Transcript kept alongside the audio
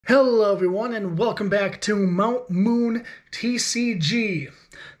Hello everyone and welcome back to mountmoontcg.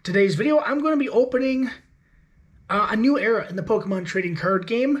 Today's video I'm going to be opening a new era in the Pokemon trading card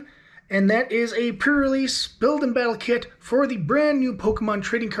game, and that is a pre-release build and battle kit for the brand new Pokemon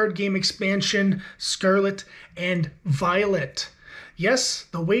trading card game expansion Scarlet and Violet. Yes,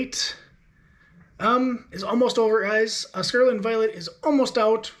 the wait is almost over, guys. Scarlet and Violet is almost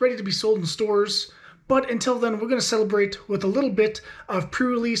out, ready to be sold in stores. But until then, we're going to celebrate with a little bit of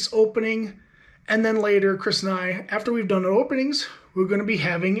pre-release opening. And then later, Chris and I, after we've done our openings, we're going to be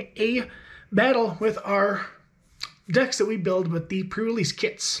having a battle with our decks that we build with the pre-release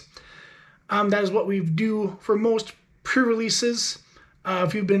kits. That is what we do for most pre-releases.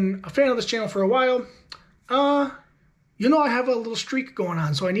 If you've been a fan of this channel for a while, you know I have a little streak going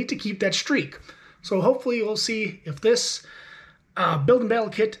on, so I need to keep that streak. So hopefully we'll see if this build and battle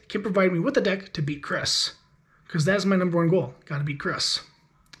kit can provide me with a deck to beat Chris, because that's my number one goal. Gotta beat Chris.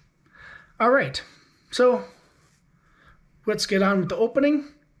 Alright, so let's get on with the opening.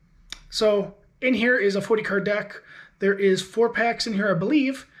 So in here is a 40 card deck. There is 4 packs in here, I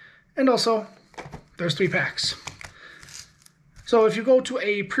believe, and also there's 3 packs. So if you go to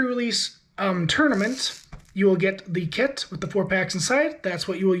a pre-release tournament, you will get the kit with the 4 packs inside. That's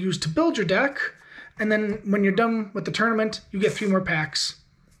what you will use to build your deck. And then when you're done with the tournament, you get 3 more packs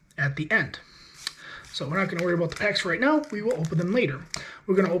at the end. So we're not going to worry about the packs right now. We will open them later.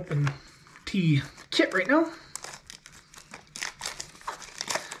 We're going to open the kit right now.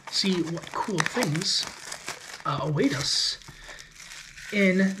 See what cool things await us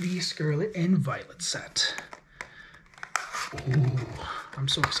in the Scarlet and Violet set. Ooh, I'm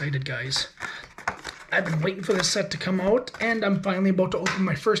so excited, guys. I've been waiting for this set to come out, and I'm finally about to open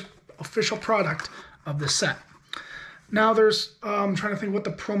my first official product of this set. Now there's, I'm trying to think what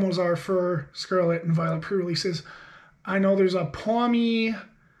the promos are for Scarlet and Violet pre-releases. I know there's a Pawmi,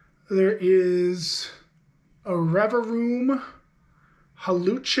 there is a Reveroom,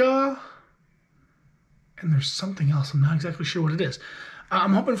 Hawlucha, and there's something else. I'm not exactly sure what it is.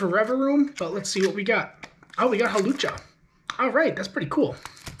 I'm hoping for Reveroom, but let's see what we got. Oh, we got Hawlucha. All right, that's pretty cool.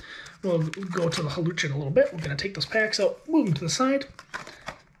 We'll go to the Hawlucha in a little bit. We're going to take those packs out, move them to the side,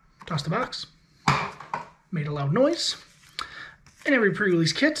 toss the box. Made a loud noise. In every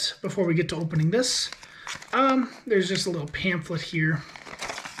pre-release kit, before we get to opening this, there's just a little pamphlet here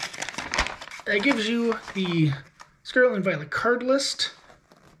that gives you the Scarlet and Violet card list,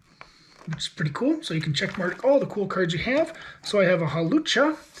 which is pretty cool. So you can check mark all the cool cards you have. So I have a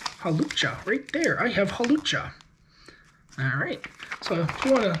Hawlucha right there. I have Hawlucha. All right. So if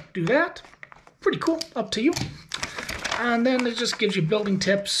you want to do that, pretty cool. Up to you. And then it just gives you building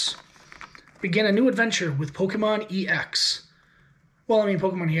tips. Begin a new adventure with Pokemon EX. Well, I mean,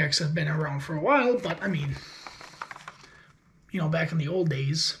 Pokemon EX have been around for a while, but I mean, you know, back in the old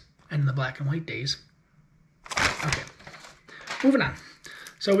days and the black and white days. Okay, moving on.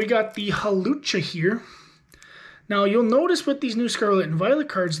 So we got the Hawlucha here. Now, you'll notice with these new Scarlet and Violet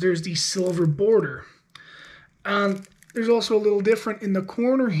cards, there's the silver border. There's also a little different in the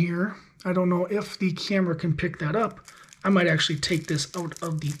corner here. I don't know if the camera can pick that up. I might actually take this out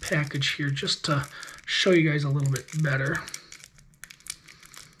of the package here just to show you guys a little bit better.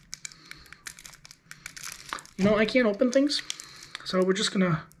 You know, I can't open things, so we're just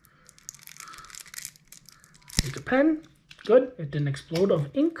gonna take a pen. Good, it didn't explode of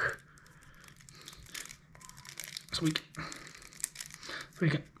ink. So we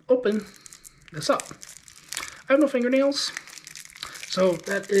can open this up. I have no fingernails, so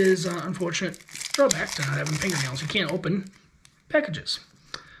that is unfortunate drawback to not having fingernails. You can't open packages.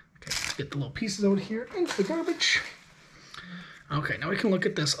 Okay, let's get the little pieces out here into the garbage. Okay, now we can look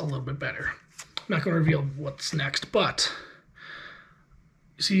at this a little bit better. I'm not going to reveal what's next, but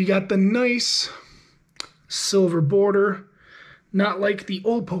so you got the nice silver border, not like the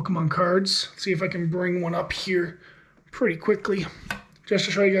old Pokemon cards. Let's see if I can bring one up here pretty quickly, just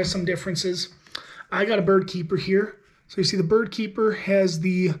to show you guys some differences. I got a Bird Keeper here. So you see the Bird Keeper has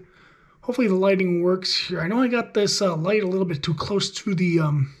the, hopefully the lighting works here. I know I got this light a little bit too close to the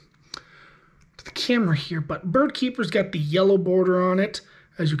camera here, but Bird Keeper's got the yellow border on it,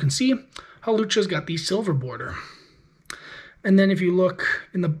 as you can see. Hawlucha's got the silver border. And then if you look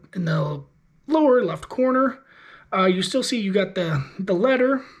in the lower left corner, you still see you got the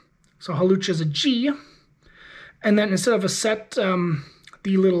letter. So Hawlucha's a G. And then instead of a set,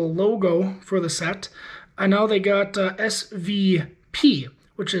 the little logo for the set, now they got SVP,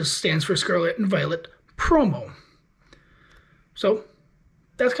 which stands for Scarlet and Violet Promo. So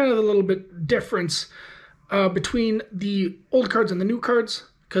that's kind of the little bit difference between the old cards and the new cards,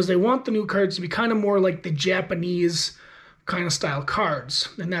 because they want the new cards to be kind of more like the Japanese kind of style cards,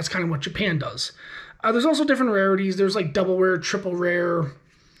 and that's kind of what Japan does. There's also different rarities. There's like double rare, triple rare,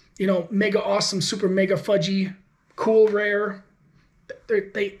 you know, mega awesome, super mega fudgy, cool rare.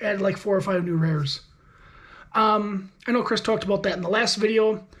 They add like 4 or 5 new rares. I know Chris talked about that in the last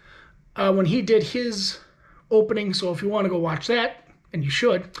video when he did his opening, so if you want to go watch that, and you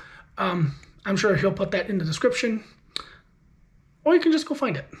should, I'm sure he'll put that in the description, or you can just go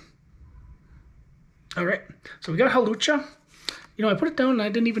find it. Alright, so we got Hawlucha. You know, I put it down and I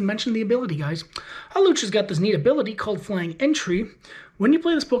didn't even mention the ability, guys. Hawlucha's got this neat ability called Flying Entry. When you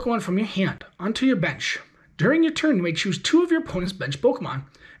play this Pokemon from your hand onto your bench, during your turn you may choose 2 of your opponent's bench Pokemon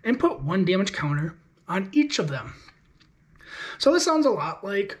and put 1 damage counter on each of them. So this sounds a lot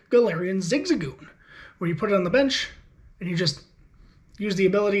like Galarian Zigzagoon, where you put it on the bench and you just use the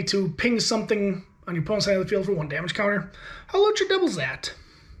ability to ping something on your opponent's side of the field for 1 damage counter. Hawlucha doubles that.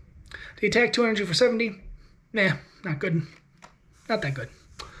 The attack 2 energy for 70. Nah, not good. Not that good.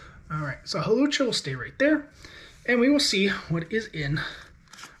 Alright, so Hawlucha will stay right there. And we will see what is in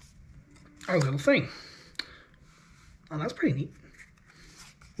our little thing. Oh, that's pretty neat.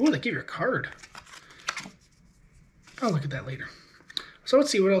 Ooh, they give you a card. I'll look at that later. So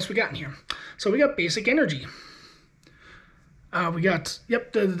let's see what else we got in here. So we got Basic Energy. We got,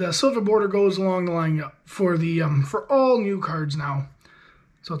 yep, the silver border goes along the line for the for all new cards now.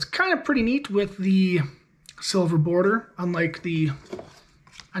 So it's kind of pretty neat with the silver border, unlike the,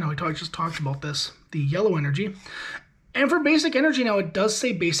 I know I just talked about this, the yellow energy. And for Basic Energy now, it does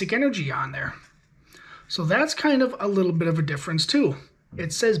say Basic Energy on there. So that's kind of a little bit of a difference too.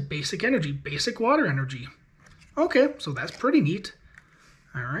 It says Basic Energy, Basic Water Energy. Okay, so that's pretty neat.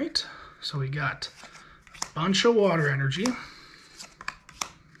 All right, so we got a bunch of water energy.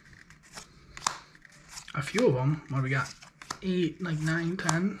 A few of them. What do we got? 8, like 9,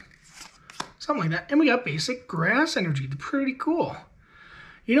 10, something like that. And we got Basic Grass Energy. Pretty cool.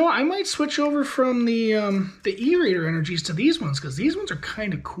 You know, I might switch over from the E-Raider energies to these ones, because these ones are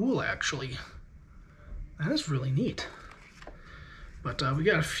kind of cool, actually. That is really neat. But we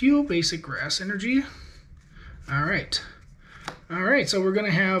got a few Basic Grass Energy. All right. All right, so we're going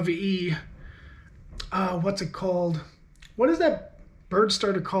to have what's it called? What is that bird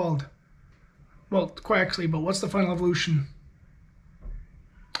starter called? Well, Quaxley, but what's the final evolution?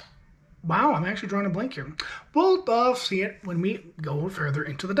 Wow, I'm actually drawing a blank here. We'll see it when we go further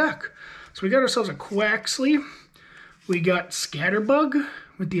into the deck. So we got ourselves a Quaxley. We got Scatterbug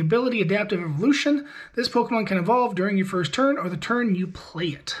with the ability Adaptive Evolution. This Pokemon can evolve during your first turn or the turn you play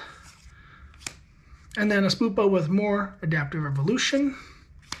it. And then a Spoopa with more Adaptive Evolution.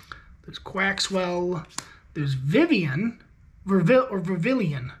 There's Quaxwell. There's Vivian.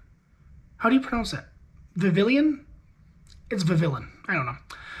 Vivillon. How do you pronounce that? Vivillon? It's Vivillon. I don't know.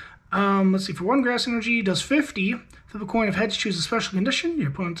 Let's see. For 1 Grass Energy, does 50. Flip a coin of heads, choose a special condition. Your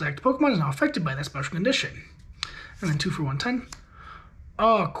opponent's active Pokemon is now affected by that special condition. And then 2 for 110.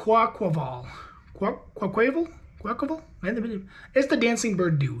 Quaquaval. Quaquaval? It's the dancing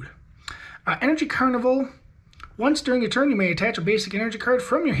bird dude. Energy Carnival. Once during your turn, you may attach a basic energy card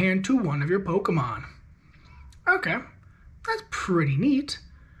from your hand to one of your Pokemon. Okay. That's pretty neat.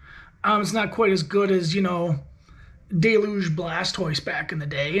 It's not quite as good as, you know, Deluge Blastoise back in the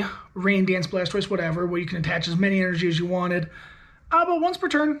day. Rain Dance Blastoise, whatever, where you can attach as many energy as you wanted. But once per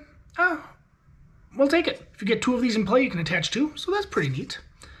turn, we'll take it. If you get 2 of these in play, you can attach 2, so that's pretty neat.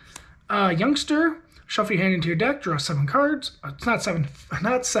 Youngster, shuffle your hand into your deck, draw 7 cards. It's not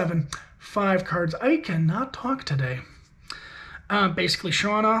 7, 5 cards. I cannot talk today. Basically,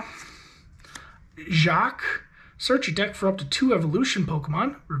 Shauna. Jacques, search your deck for up to 2 evolution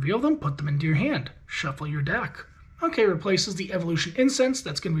Pokemon, reveal them, put them into your hand. Shuffle your deck. Okay, replaces the evolution incense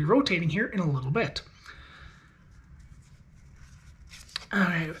that's going to be rotating here in a little bit.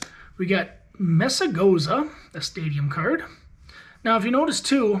 Alright, we got Messagoza, a stadium card. Now, if you notice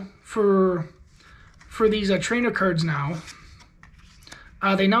too, for these trainer cards now,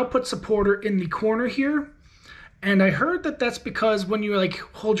 they now put supporter in the corner here. And I heard that that's because when you like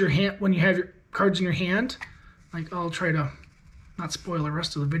hold your hand, when you have your cards in your hand, like I'll try to not spoil the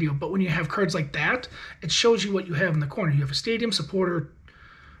rest of the video, but when you have cards like that, it shows you what you have in the corner. You have a stadium, supporter,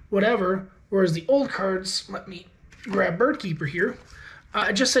 whatever, whereas the old cards, let me grab Birdkeeper here,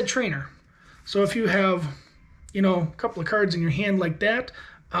 it just said trainer. So if you have, you know, a couple of cards in your hand like that,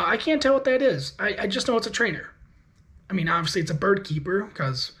 I can't tell what that is. I just know it's a trainer. I mean, obviously it's a Birdkeeper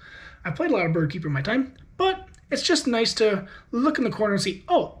because I played a lot of Birdkeeper in my time, but it's just nice to look in the corner and see,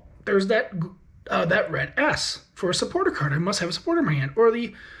 oh, there's that red S for a supporter card. I must have a supporter in my hand. Or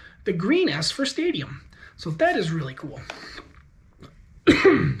the green S for stadium. So that is really cool.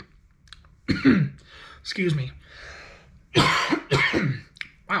 Excuse me.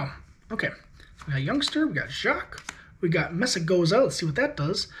 Wow. Okay. We got Youngster, we got Jacques, we got Messagoza. Let's see what that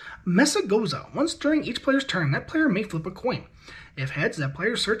does. Messagoza. Once during each player's turn, that player may flip a coin. If heads, that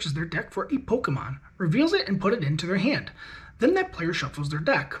player searches their deck for a Pokemon, reveals it, and put it into their hand. Then that player shuffles their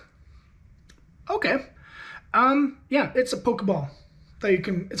deck. Okay. Yeah, it's a Pokeball that you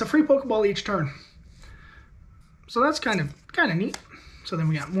can. It's a free Pokeball each turn. So that's kind of neat. So then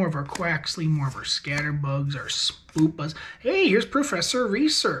we got more of our Quaxly, more of our Scatterbugs, our Spoopas. Hey, here's Professor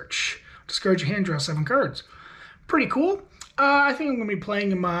Research. Discard your hand, draw 7 cards. Pretty cool. I think I'm going to be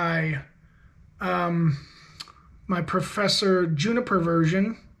playing my my Professor Juniper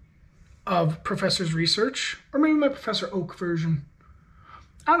version of Professor's Research, or maybe my Professor Oak version.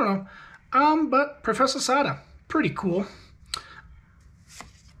 I don't know. But Professor Sada, pretty cool.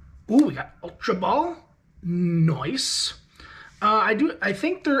 Ooh, we got Ultra Ball. Nice. I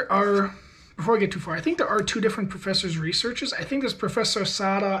think there are, before I get too far, I think there are 2 different Professor's Researches. I think there's Professor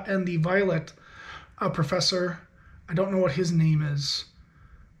Sada and the Violet Professor. I don't know what his name is.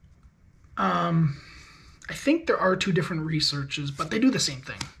 I think there are 2 different researches, but they do the same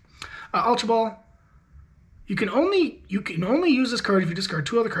thing. Ultra Ball. You can only use this card if you discard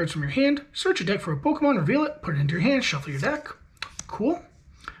 2 other cards from your hand. Search your deck for a Pokemon, reveal it, put it into your hand, shuffle your deck. Cool.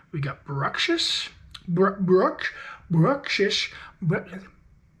 We got Bruxish. Bruxish.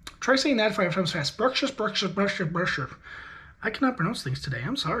 Try saying that 5 times fast. Bruxish. I cannot pronounce things today.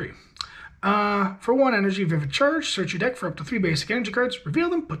 I'm sorry. For 1 energy, Vivid Charge. Search your deck for up to 3 basic energy cards. Reveal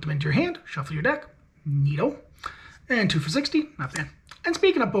them, put them into your hand, shuffle your deck. Neato. And 2 for 60. Not bad. And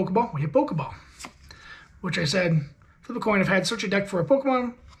speaking of Pokeball, we have Pokeball, which I said, flip a coin if had, search your deck for a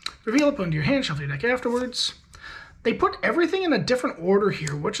Pokemon, reveal it, put it into your hand, shuffle your deck afterwards. They put everything in a different order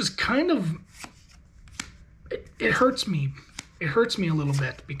here, which is kind of, it hurts me. It hurts me a little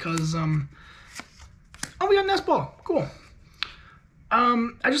bit because, oh, we got Nest Ball. Cool.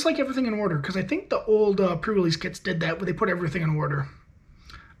 I just like everything in order because I think the old pre-release kits did that where they put everything in order.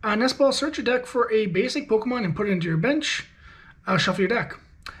 Nest Ball, search your deck for a basic Pokemon and put it into your bench. Shuffle your deck.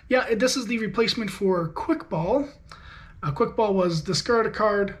 Yeah, this is the replacement for Quick Ball. Quick Ball was discard a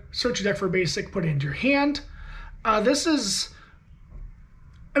card, search your deck for a basic, put it into your hand. This is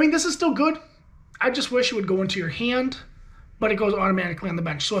still good. I just wish it would go into your hand, but it goes automatically on the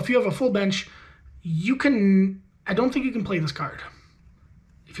bench. So if you have a full bench, I don't think you can play this card.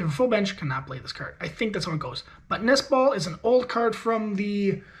 If you have a full bench, you cannot play this card. I think that's how it goes. But Nest Ball is an old card from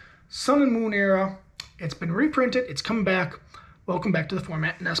the Sun and Moon era. It's been reprinted. It's come back. Welcome back to the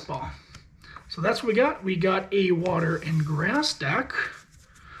format, Nest Ball. So that's what we got. We got a Water and Grass deck,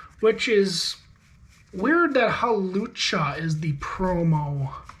 which is weird that Halucha is the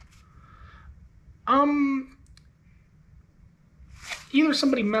promo. Either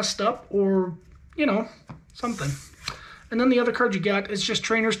somebody messed up or, something. And then the other card you got is just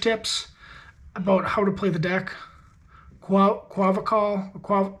trainer's tips about how to play the deck. Quaquaval.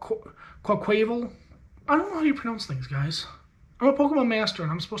 I don't know how you pronounce things, guys. I'm a Pokemon master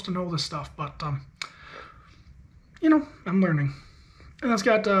and I'm supposed to know this stuff, but, I'm learning. And that's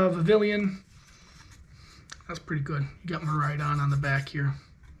got Vivillon. That's pretty good. You got Miraidon on the back here.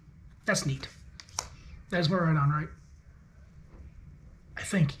 That's neat. That's Miraidon, right? I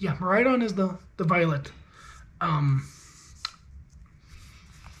think. Yeah, Miraidon is the Violet.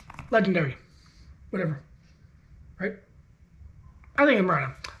 Legendary. Whatever. Right? I think it's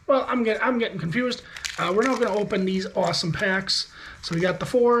Miraidon. Well, I'm getting confused. We're now going to open these awesome packs. So we got the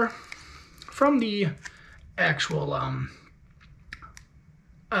 4 from the actual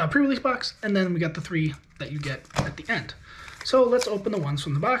pre-release box, and then we got the 3 that you get at the end. So let's open the ones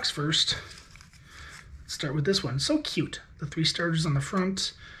from the box first. Let's start with this one. So cute. The 3 starters on the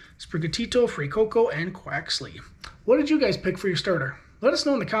front. Sprigatito, Fuecoco, and Quaxly. What did you guys pick for your starter? Let us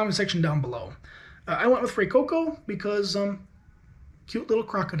know in the comment section down below. I went with Fuecoco because cute little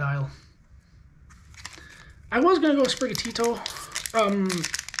crocodile. I was going to go with Sprigatito.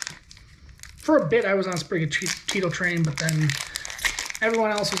 For a bit, I was on Sprigatito train, but then everyone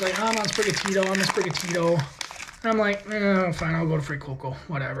else was like, I'm on Sprigatito, I'm a Sprigatito. And I'm like, fine, I'll go to Fuecoco,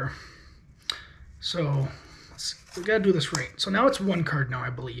 whatever. So, we got to do this right. So now it's 1 card now, I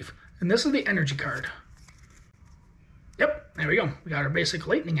believe. And this is the energy card. Yep, there we go. We got our basic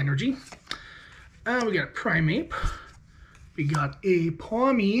lightning energy. We got a Primeape. We got a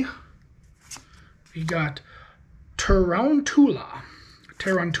Pawmi. We got Tarantula,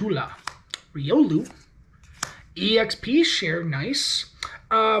 Riolu, EXP share, nice.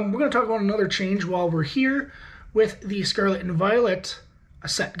 We're going to talk about another change while we're here with the Scarlet and Violet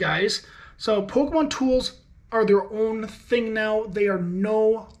set, guys. So Pokemon tools are their own thing now. They are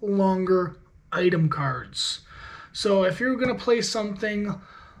no longer item cards. So if you're going to play something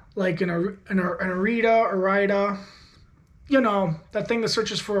like an Arita, you know, that thing that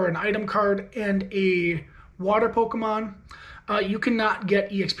searches for an item card and a water Pokemon, you cannot get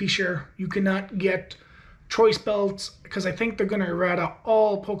EXP share. You cannot get choice belts, because I think they're going to errata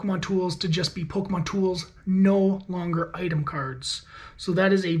all Pokemon tools to just be Pokemon tools, no longer item cards. So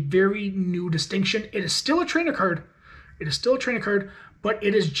that is a very new distinction. It is still a trainer card. It is still a trainer card, but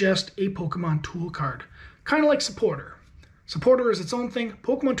it is just a Pokemon tool card. Kind of like Supporter. Supporter is its own thing.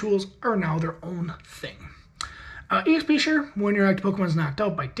 Pokemon tools are now their own thing. EXP share, when your active Pokemon is knocked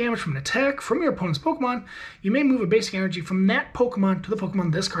out by damage from an attack from your opponent's Pokemon, you may move a basic energy from that Pokemon to the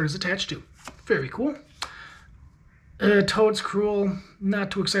Pokemon this card is attached to. Very cool. Toad's Cruel. Not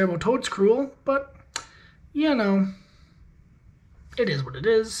too excited about Toad's Cruel, but, you know, it is what it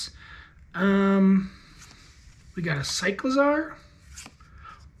is. We got a Cyclizar.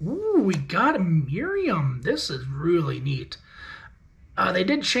 Ooh, we got a Miriam. This is really neat. They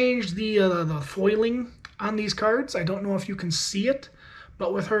did change the foiling on these cards. I don't know if you can see it,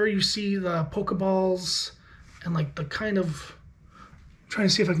 but with her you see the Pokeballs and like the kind of... I'm trying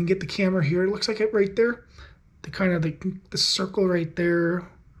to see if I can get the camera here. It looks like it right there. The kind of the circle right there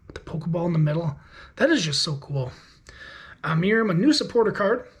with the Pokeball in the middle. That is just so cool. Miriam, a new supporter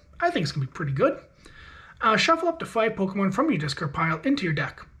card. I think it's going to be pretty good. Shuffle up to 5 Pokemon from your discard pile into your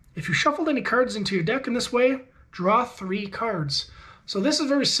deck. If you shuffled any cards into your deck in this way, draw 3 cards. So this is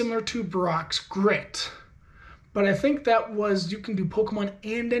very similar to Brock's Grit. But I think that was, you can do Pokemon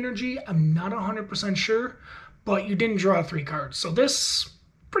and Energy. I'm not 100% sure. But you didn't draw 3 cards. So this,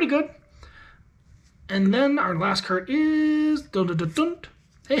 pretty good. And then our last card is... Dun, dun, dun, dun.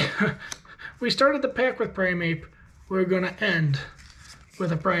 Hey, we started the pack with Primeape. We're going to end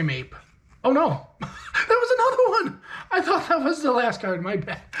with a Primeape. Oh no, that was another one. I thought that was the last card, my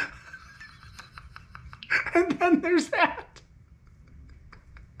bad. And then there's that.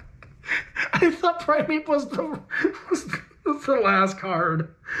 I thought Primeape was the last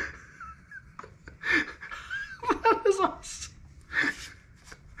card. That is awesome.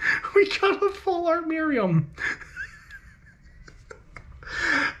 We got a full art Miriam.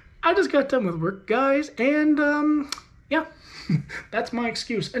 I just got done with work, guys, and yeah, that's my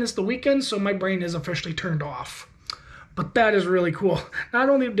excuse. And it's the weekend, so my brain is officially turned off. But that is really cool. Not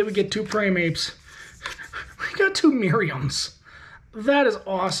only did we get 2 Primeapes, we got 2 Miriams. That is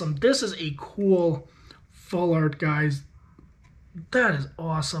awesome. This is a cool full art, guys. That is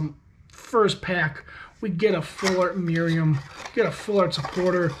awesome. First pack, we get a full art Miriam, get a full art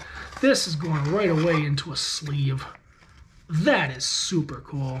supporter. This is going right away into a sleeve. That is super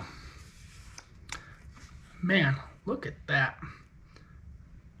cool. Man, look at that.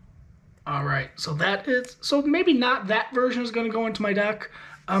 All right, so that is, so maybe not that version is going to go into my deck.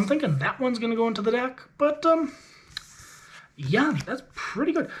 I'm thinking that one's going to go into the deck, but yeah, that's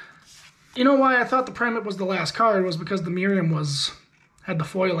pretty good. You know why I thought the Primeape was the last card was because the Miriam had the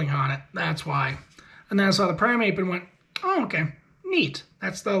foiling on it. That's why. And then I saw the Primeape and went, oh, okay, neat.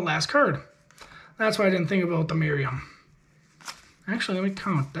 That's the last card. That's why I didn't think about the Miriam. Actually, let me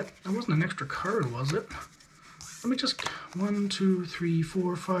count. That wasn't an extra card, was it? Let me just... 1, 2, 3,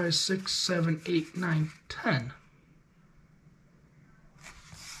 4, 5, 6, 7, 8, 9, 10.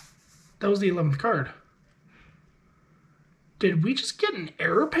 That was the 11th card. Did we just get an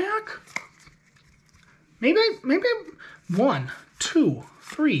error pack? Maybe 1, 2,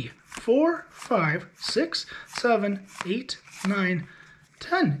 3, 4, 5, 6, 7, 8, 9,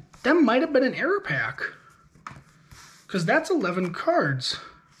 10. That might have been an error pack. Because that's 11 cards.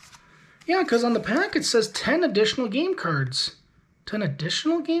 Yeah, because on the pack it says 10 additional game cards. 10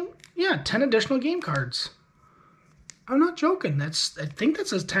 additional game? Yeah, 10 additional game cards. I'm not joking. I think that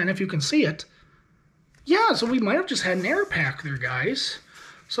says 10 if you can see it. Yeah, so we might have just had an error pack there, guys.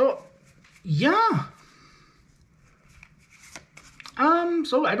 So, yeah.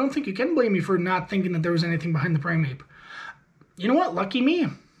 So I don't think you can blame me for not thinking that there was anything behind the Primeape. You know what? Lucky me.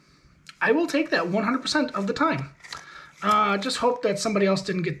 I will take that 100% of the time. Just hope that somebody else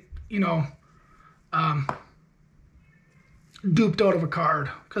didn't get, you know, duped out of a card.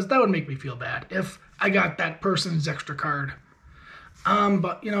 Because that would make me feel bad if I got that person's extra card.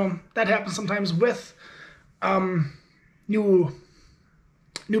 But, you know, that happens sometimes with new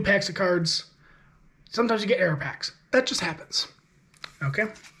packs of cards. Sometimes you get error packs. That just happens. Okay.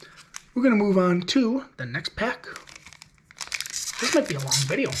 We're going to move on to the next pack. This might be a long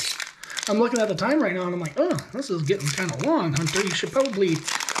video. I'm looking at the time right now and I'm like, oh, this is getting kind of long, Hunter. You should probably,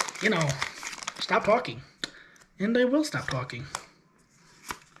 you know, stop talking. And I will stop talking.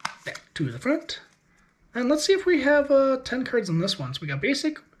 Back to the front. And let's see if we have 10 cards on this one. So we got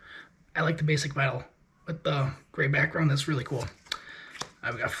basic. I like the basic battle with the gray background. That's really cool.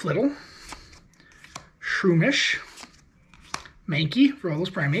 I've got Flittle, Shroomish, Mankey for all those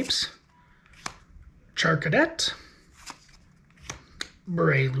Primeapes, Charcadet,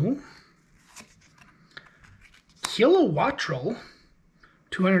 Breloom, Kilowattrel,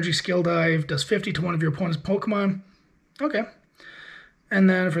 2 energy skill dive, does 50 to one of your opponent's Pokemon. Okay. And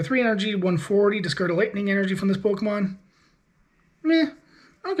then for 3 energy, 140, discard a lightning energy from this Pokemon. Meh.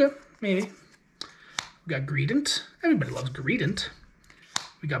 Okay, maybe. We got Greedent. Everybody loves Greedent.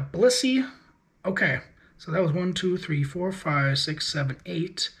 We got Blissey. Okay, so that was 1, 2, 3, 4, 5, 6, 7,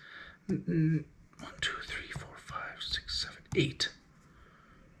 8. 1, 2, 3, 4, 5, 6, 7, 8.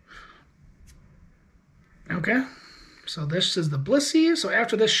 Okay, so this is the Blissey. So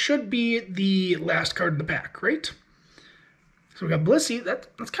after this should be the last card in the pack, right? So we got Blissey.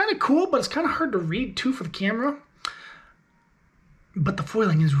 That's kind of cool, but it's kind of hard to read too for the camera. But the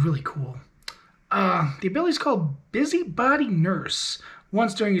foiling is really cool. The ability is called Busybody Nurse.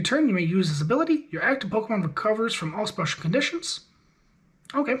 Once during your turn, you may use this ability. Your active Pokemon recovers from all special conditions.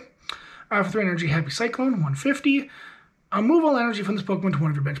 Okay. For 3 energy, Happy Cyclone, 150. Move all energy from this Pokemon to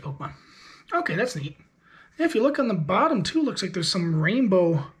one of your bench Pokemon. Okay, that's neat. And if you look on the bottom too, looks like there's some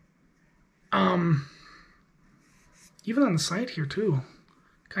rainbow. Even on the side here too.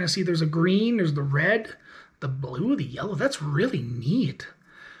 Kind of see there's a green, there's the red, the blue, the yellow. That's really neat.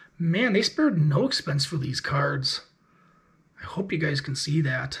 Man, they spared no expense for these cards. I hope you guys can see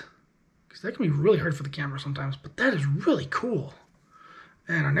that, because that can be really hard for the camera sometimes, but that is really cool.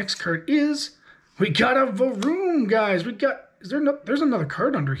 And our next card is, we got a Varoom, guys. There's another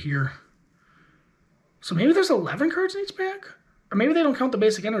card under here. So maybe there's 11 cards in each pack? Or maybe they don't count the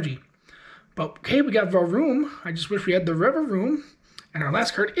basic energy. But okay, we got Varoom. I just wish we had the Revaroom. And our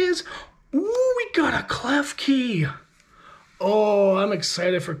last card is, ooh, we got a Klefki. Oh, I'm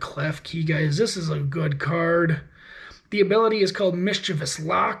excited for Klefki, guys. This is a good card. The ability is called Mischievous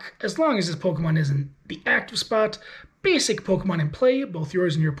Lock. As long as this Pokemon is in the active spot, basic Pokemon in play, both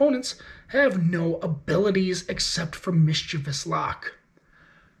yours and your opponent's, have no abilities except for Mischievous Lock.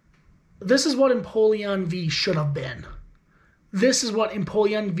 This is what Empoleon V should have been. This is what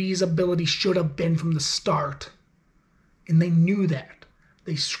Empoleon V's ability should have been from the start. And they knew that.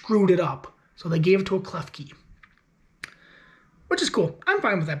 They screwed it up. So they gave it to a Klefki. Which is cool. I'm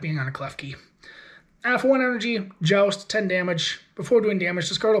fine with that being on a Klefki. For 1 energy, Joust, 10 damage. Before doing damage,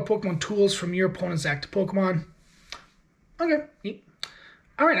 discard all Pokemon tools from your opponent's active Pokemon. Okay, neat.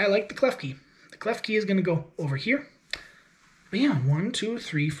 Alright, I like the Klefki. The Klefki is going to go over here. Bam, 1, 2,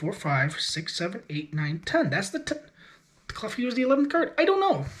 3, 4, 5, 6, 7, 8, 9, 10. That's the Klefki was the 11th card. I don't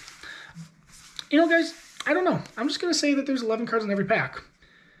know. You know, guys, I don't know. I'm just going to say that there's 11 cards in every pack.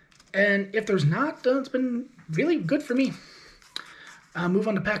 And if there's not, it's been really good for me. Move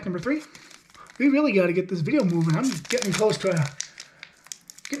on to pack number 3. We really got to get this video moving. I'm getting close to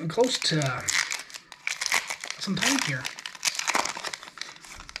some time here.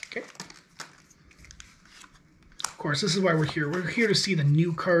 Okay. Of course, this is why we're here. We're here to see the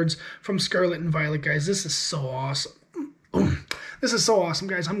new cards from Scarlet and Violet, guys. This is so awesome. This is so awesome,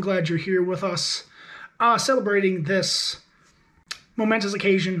 guys. I'm glad you're here with us, celebrating this momentous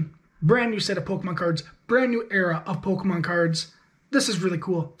occasion. Brand new set of Pokemon cards. Brand new era of Pokemon cards. This is really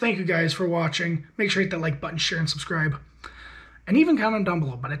cool. Thank you guys for watching. Make sure you hit that like button, share, and subscribe. And even comment down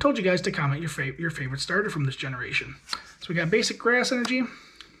below. But I told you guys to comment your favorite starter from this generation. So we got Basic Grass Energy,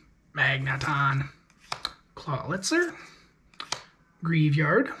 Magneton, Clawlitzer,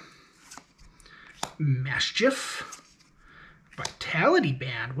 Graveyard, Mischief, Vitality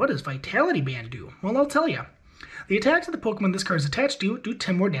Band. What does Vitality Band do? Well, I'll tell you. The attacks of the Pokemon this card is attached to do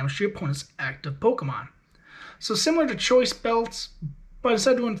 10 more damage to your opponent's active Pokemon. So similar to Choice Belts, but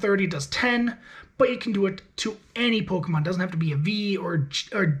instead of doing 30, it does 10. But you can do it to any Pokemon. It doesn't have to be a V or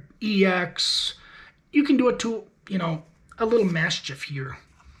EX. You can do it to, you know, a little Mischief here.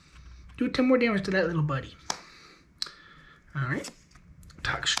 Do 10 more damage to that little buddy. Alright.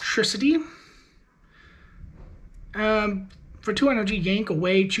 Toxtricity. For 2 energy, yank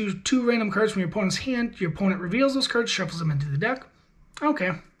away. Choose 2 random cards from your opponent's hand. Your opponent reveals those cards, shuffles them into the deck.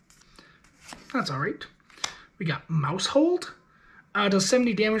 Okay. That's alright. We got Mouse Hold. Does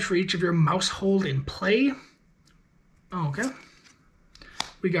 70 damage for each of your Mouse Hold in play. Okay.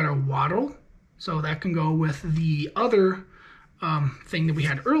 We got our Waddle. So that can go with the other thing that we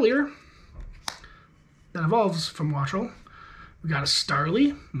had earlier that evolves from Waddle. We got a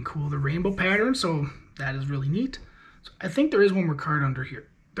Starly. And cool, the rainbow pattern. So that is really neat. So I think there is one more card under here.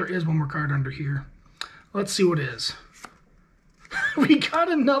 There is one more card under here. Let's see what it is. We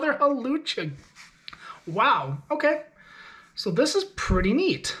got another Halucha. Wow. Okay. So this is pretty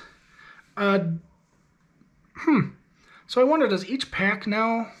neat. So I wonder, does each pack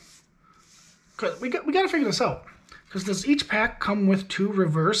now... Cause we got to figure this out. Because does each pack come with 2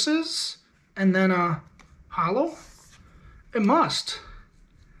 reverses and then a hollow? It must.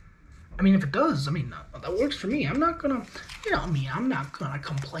 I mean, if it does, I mean, that works for me. I'm not gonna, you know me, I'm not gonna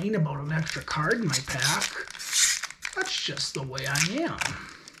complain about an extra card in my pack. That's just the way I am.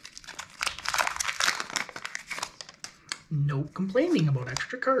 No complaining about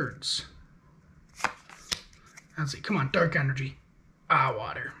extra cards. Let's see, come on, dark energy. Ah,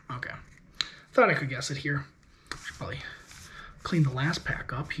 water, okay. Thought I could guess it here. Should probably clean the last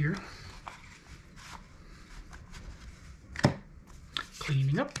pack up here.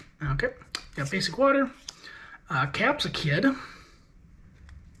 Cleaning up, okay. Got basic water. Cap's a kid.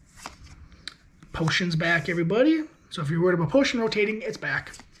 Potion's back, everybody. So if you're worried about potion rotating, it's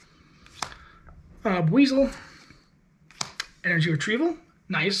back. Weasel. Energy retrieval.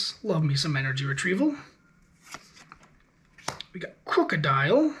 Nice. Love me some energy retrieval. We got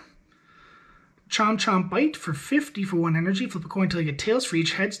Crocodile. Chomp Bite for 50 for 1 energy. Flip a coin until you get tails. For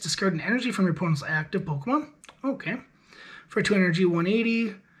each heads, discard an energy from your opponent's active Pokemon. Okay. For 2 energy,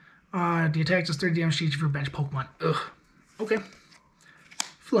 180. The attack does 30 damage to each of your bench Pokemon. Ugh. Okay.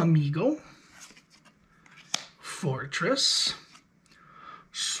 Flamigo. Fortress.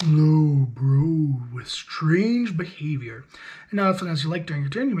 Slowbro with strange behavior. And now, if as you like during your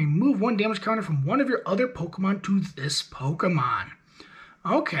turn, you may move 1 damage counter from one of your other Pokemon to this Pokemon.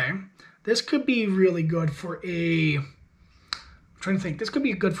 Okay. This could be really good for a... I'm trying to think. This could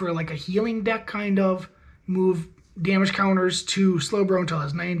be good for like a healing deck, kind of. Move damage counters to Slowbro until it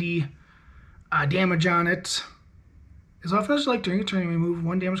has 90 damage on it. As often as you like during your turn, you may move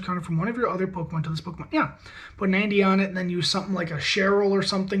 1 damage counter from one of your other Pokemon to this Pokemon. Yeah, put 90 on it and then use something like a Cheryl or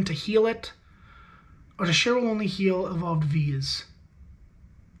something to heal it. Or does Cheryl only heal evolved Vs?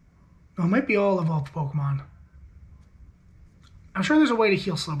 No, it might be all evolved Pokemon. I'm sure there's a way to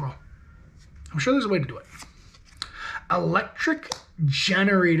heal Slowbro. I'm sure there's a way to do it. Electric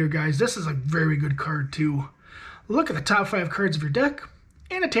Generator, guys. This is a very good card, too. Look at the top 5 cards of your deck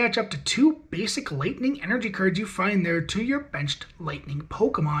and attach up to 2 basic lightning energy cards you find there to your benched lightning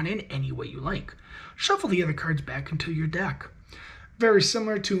Pokemon in any way you like. Shuffle the other cards back into your deck. Very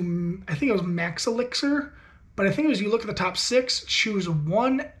similar to, I think it was Max Elixir, but I think it was you look at the top 6, choose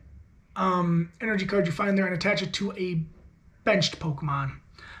 1 energy card you find there and attach it to a benched Pokemon.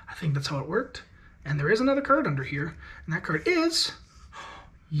 I think that's how it worked. And there is another card under here, and that card is...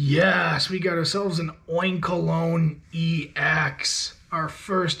 Yes, we got ourselves an Oinkologne EX. Our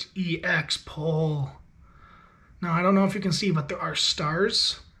first EX pull. Now, I don't know if you can see, but there are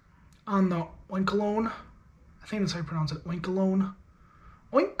stars on the Oinkologne. I think that's how you pronounce it, Oinkologne.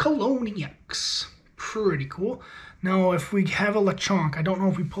 Oinkologne EX. Pretty cool. Now, if we have a Lechonk, I don't know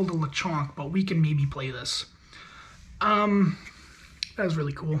if we pulled a Lechonk, but we can maybe play this. That was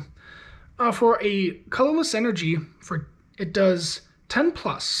really cool. For a colorless energy, it does 10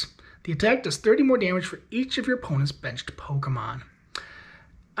 plus. The attack does 30 more damage for each of your opponent's benched Pokemon.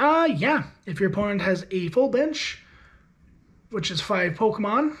 Yeah, if your opponent has a full bench, which is 5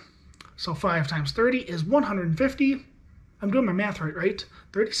 Pokemon, so 5 times 30 is 150. I'm doing my math right?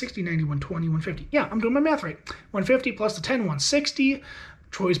 30, 60, 90, 120, 150. Yeah, I'm doing my math right. 150 plus the 10, 160.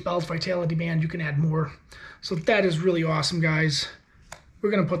 Choice Belt, Vitality Band, you can add more. So that is really awesome, guys. We're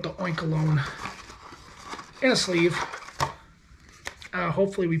going to put the Oinkologne in a sleeve.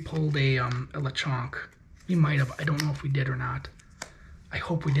 Hopefully we pulled a Lechonk. We might have. I don't know if we did or not. I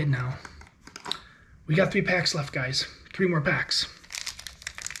hope we did now. We got 3 packs left, guys. 3 more packs.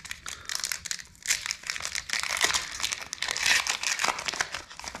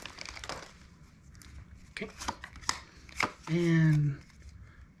 Okay. And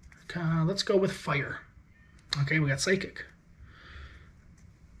let's go with Fire. Okay, we got Psychic.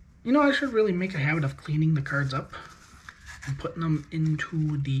 You know, I should really make a habit of cleaning the cards up and putting them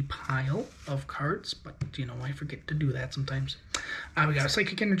into the pile of cards, but, you know, I forget to do that sometimes. We got a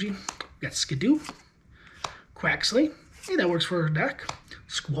Psychic Energy, we got Skidoo, Quaxley, hey, that works for our deck,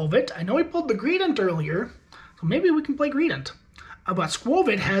 Squovit. I know I pulled the Greedent earlier, so maybe we can play Greedent. But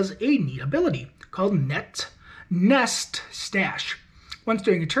Squovit has a neat ability called Nest Stash. Once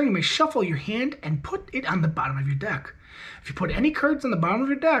during a turn, you may shuffle your hand and put it on the bottom of your deck. If you put any cards on the bottom of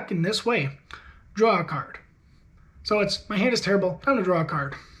your deck in this way, draw a card. So it's, my hand is terrible, time to draw a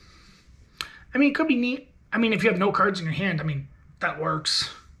card. I mean, it could be neat. I mean, if you have no cards in your hand, I mean, that works.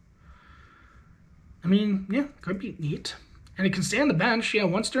 I mean, yeah, could be neat. And it can stay on the bench. Yeah,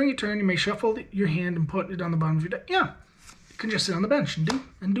 once during your turn, you may shuffle your hand and put it on the bottom of your deck. Yeah, you can just sit on the bench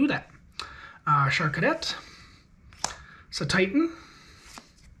and do that. Charcadet, Satitan,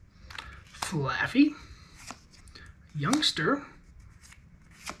 Flaffy, youngster.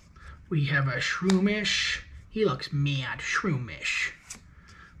 We have a Shroomish. He looks mad, Shroomish.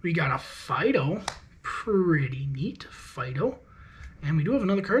 We got a Fido. Pretty neat, Fido. And we do have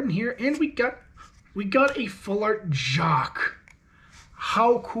another card in here. And we got a full art Jock.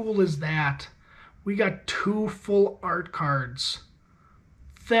 How cool is that? We got 2 full art cards.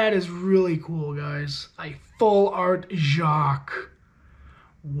 That is really cool, guys. A full art Jock.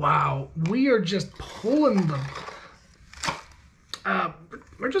 Wow, we are just pulling them.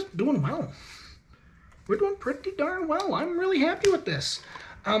 We're just doing well. We're doing pretty darn well. I'm really happy with this.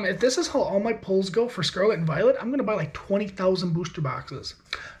 If this is how all my pulls go for Scarlet and Violet, I'm going to buy like 20,000 booster boxes.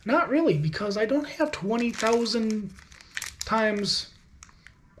 Not really, because I don't have 20,000 times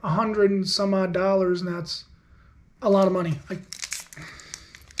 100 and some odd dollars, and that's a lot of money.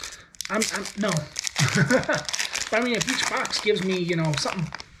 No. But I mean, if each box gives me, you know, something,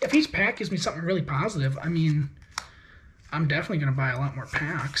 if each pack gives me something really positive, I mean, I'm definitely going to buy a lot more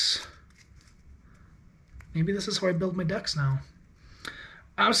packs. Maybe this is how I build my decks now.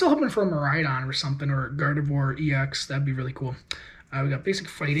 I'm still hoping for a Miraidon or something, or a Gardevoir EX. That'd be really cool. We got Basic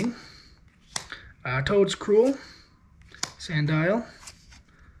Fighting, Toad's Cruel, Sandile,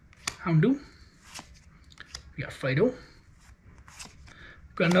 Houndoom. We got Fido.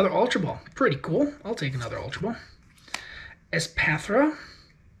 We've got another Ultra Ball. Pretty cool. I'll take another Ultra Ball. Espathra.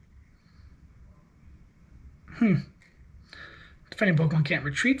 Defending Pokemon can't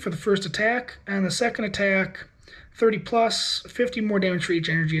retreat for the first attack, and the second attack, 30 plus, 50 more damage for each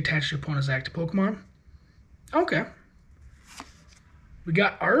energy attached to opponent's active Pokemon. Okay. We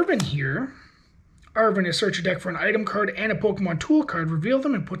got Arven here. Arven is search your deck for an item card and a Pokemon tool card, reveal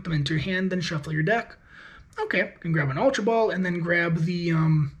them and put them into your hand, then shuffle your deck. Okay, you can grab an Ultra Ball and then grab the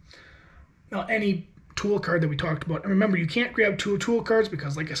any tool card that we talked about. And remember, you can't grab 2 tool cards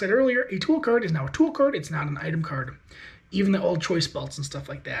because, like I said earlier, a tool card is now a tool card. It's not an item card. Even the old choice belts and stuff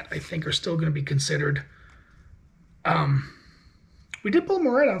like that, I think, are still going to be considered. We did pull them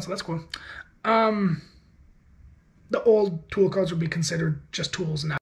right on, so that's cool. The old tool cards would be considered just tools, not